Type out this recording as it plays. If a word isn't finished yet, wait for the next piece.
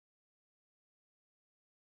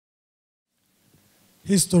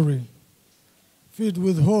History, filled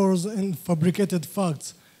with horrors and fabricated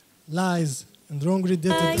facts, lies, and wrongly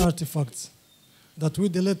dated artifacts that we,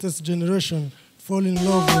 the latest generation, fall in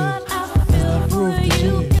love with as the approved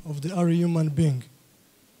genie of the every human being.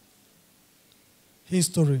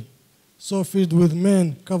 History, so filled with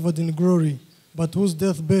men covered in glory, but whose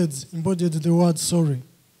deathbeds embodied the word sorry.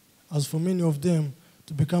 As for many of them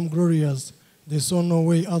to become glorious, they saw no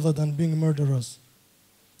way other than being murderers.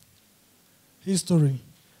 History,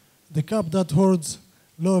 the cup that holds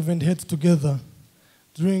love and hate together,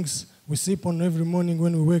 drinks we sip on every morning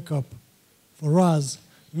when we wake up. For us,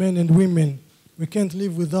 men and women, we can't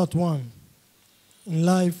live without one. In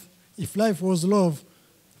life, if life was love,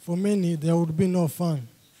 for many there would be no fun.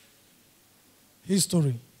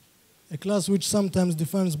 History, a class which sometimes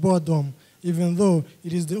defines boredom, even though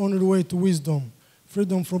it is the only way to wisdom,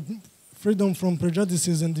 freedom from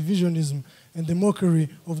prejudices and divisionism, and the mockery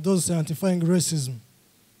of those sanctifying racism.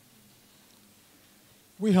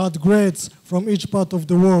 We had greats from each part of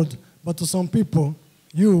the world, but to some people,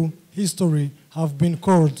 you, history, have been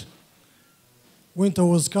cold. Winter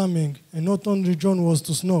was coming, and not only John was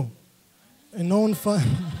to snow. A known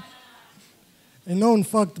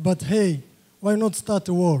fact, but hey, why not start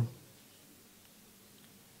a war?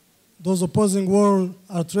 Those opposing war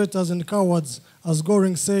are traitors and cowards, as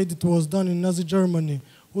Göring said it was done in Nazi Germany,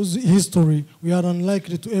 whose history we are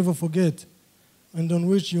unlikely to ever forget, and on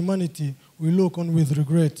which humanity will look on with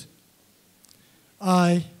regret.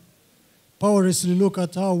 I powerlessly look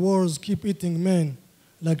at how wars keep eating men,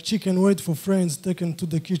 like chicken wait for friends taken to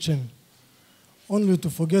the kitchen, only to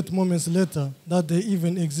forget moments later that they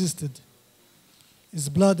even existed. Is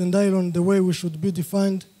blood and iron the way we should be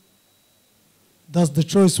defined? That's the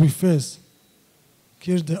choice we face.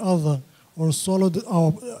 Kill the other, or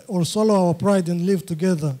swallow our pride and live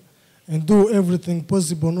together, and do everything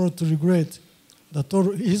possible not to regret that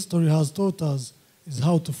all history has taught us is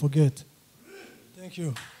how to forget. Thank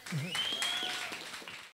you.